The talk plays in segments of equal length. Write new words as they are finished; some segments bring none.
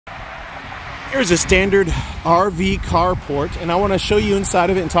Here's a standard RV carport, and I want to show you inside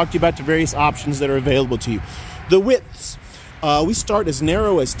of it and talk to you about the various options that are available to you. The widths, we start as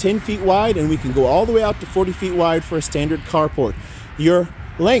narrow as 10 feet wide, and we can go all the way out to 40 feet wide for a standard carport. Your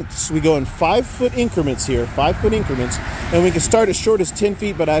lengths, we go in 5-foot increments here, 5-foot increments, and we can start as short as 10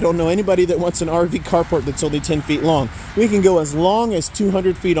 feet, but I don't know anybody that wants an RV carport that's only 10 feet long. We can go as long as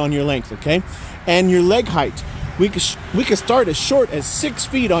 200 feet on your length, okay? And your leg height, we can start as short as 6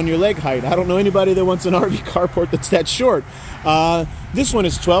 feet on your leg height. I don't know anybody that wants an RV carport that's that short. This one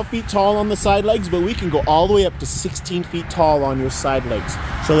is 12 feet tall on the side legs, but we can go all the way up to 16 feet tall on your side legs.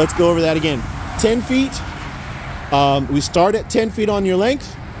 So let's go over that again. 10 feet, we start at 10 feet on your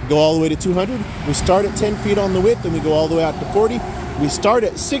length, go all the way to 200. We start at 10 feet on the width, and we go all the way out to 40. We start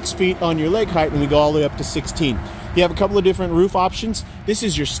at 6 feet on your leg height, and we go all the way up to 16. You have a couple of different roof options. This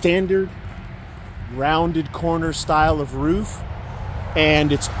is your standard rounded corner style of roof,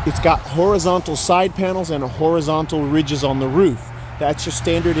 and it's got horizontal side panels and a horizontal ridges on the roof. That's your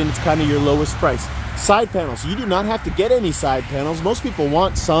standard, and it's kind of your lowest price. Side panels, you do not have to get any side panels. Most people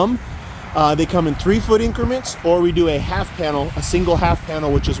want some. They come in 3-foot increments, or we do a half panel, a single half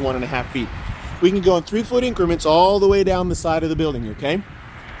panel, which is 1.5 feet. We can go in 3-foot increments all the way down the side of the building, okay?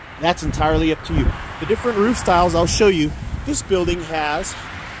 That's entirely up to you. The different roof styles I'll show you. This building has,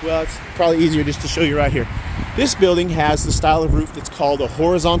 well, it's probably easier just to show you right here. This building has the style of roof that's called a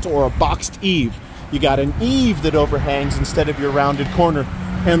horizontal or a boxed eave. You got an eave that overhangs instead of your rounded corner,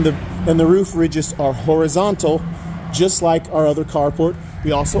 and the roof ridges are horizontal, just like our other carport.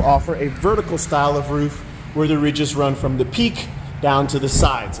 We also offer a vertical style of roof where the ridges run from the peak down to the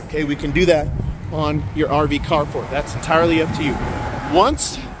sides. Okay, we can do that on your RV carport. That's entirely up to you.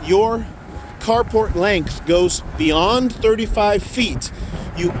 Once your carport length goes beyond 35 feet,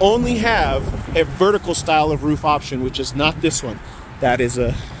 you only have a vertical style of roof option, which is not this one. That is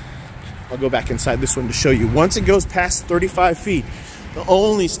I'll go back inside this one to show you. Once it goes past 35 feet, the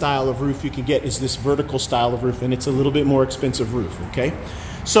only style of roof you can get is this vertical style of roof, and it's a little bit more expensive roof, okay?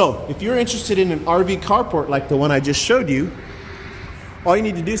 So if you're interested in an RV carport like the one I just showed you, all you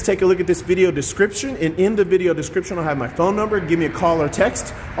need to do is take a look at this video description, and in the video description I'll have my phone number. Give me a call or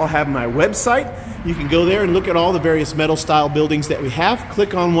text. I'll have my website. You can go there and look at all the various metal style buildings that we have.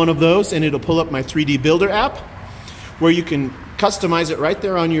 Click on one of those and it'll pull up my 3D Builder app, where you can customize it right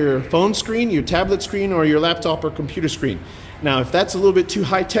there on your phone screen, your tablet screen, or your laptop or computer screen. Now, if that's a little bit too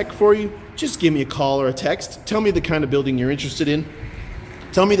high tech for you, just give me a call or a text. Tell me the kind of building you're interested in.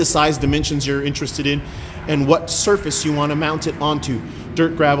 Tell me the size dimensions you're interested in and what surface you want to mount it onto,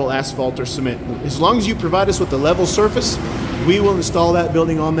 dirt, gravel, asphalt, or cement. As long as you provide us with a level surface, we will install that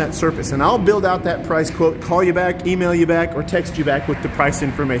building on that surface, and I'll build out that price quote, call you back, email you back, or text you back with the price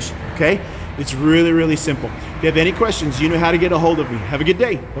information, okay? It's really, really simple. If you have any questions, you know how to get a hold of me. Have a good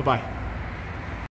day. Bye-bye.